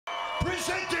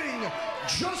presenting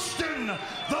Justin the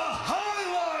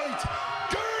Highlight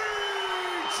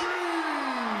Gaethje,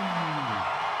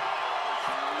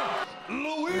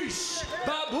 Luis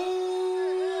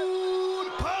Baboon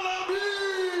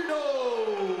Palomino.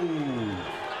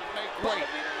 Great.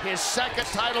 His second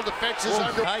title defense is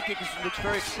under. High kick looks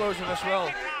very explosive as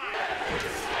well.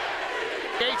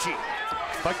 Gaethje.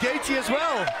 But Gaethje as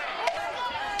well.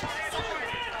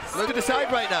 Look to the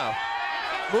side right now.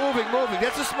 Moving.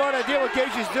 That's a smart idea what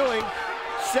Gaethje's doing.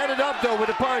 Set it up though with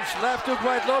a punch. Left hook,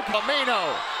 right low.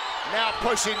 Palomino now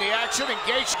pushing the action, and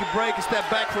Gaethje Can break a step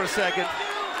back for a second.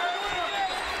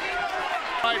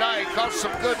 right eye got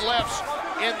some good lefts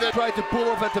in the. Tried to pull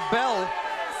off at the bell.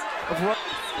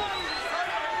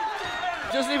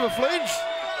 Doesn't even flinch.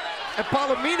 And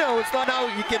Palomino, it's not now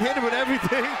you can hit him with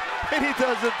everything, and he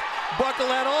doesn't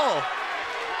buckle at all.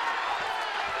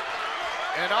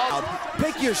 And all.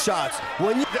 Pick your shots.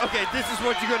 Okay, this is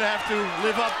what you're gonna have to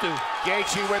live up to.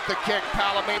 Gaethje with the kick,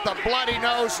 Palomino, the bloody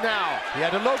nose now. Yeah,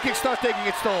 the low kick starts taking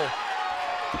its toll.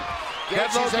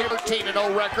 Gaethje's a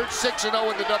 13-0 record,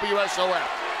 6-0 in the WSOF.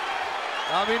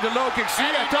 I mean, the low kick, see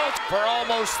And that? he does for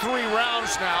almost 3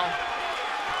 rounds now.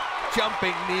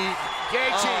 Jumping knee.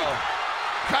 Gaethje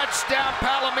cuts down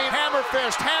Palomino. Hammer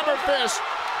fist.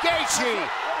 Gaethje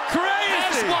has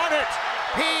Crazy! won it.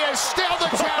 He is still the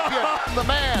champion. The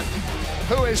man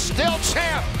who is still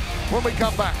champ when we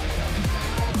come back.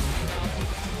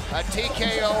 A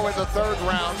TKO in the 3rd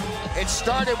round. It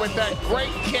started with that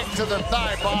great kick to the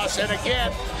thigh, boss, and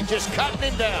again, just cutting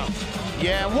him down.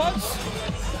 Yeah,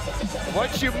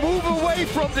 once you move away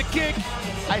from the kick,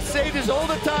 I say this all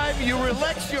the time, you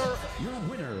relax your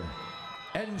Winner,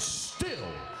 and still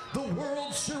the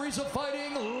World Series of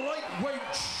Fighting lightweight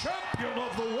champion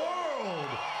of the world,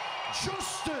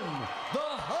 Justin the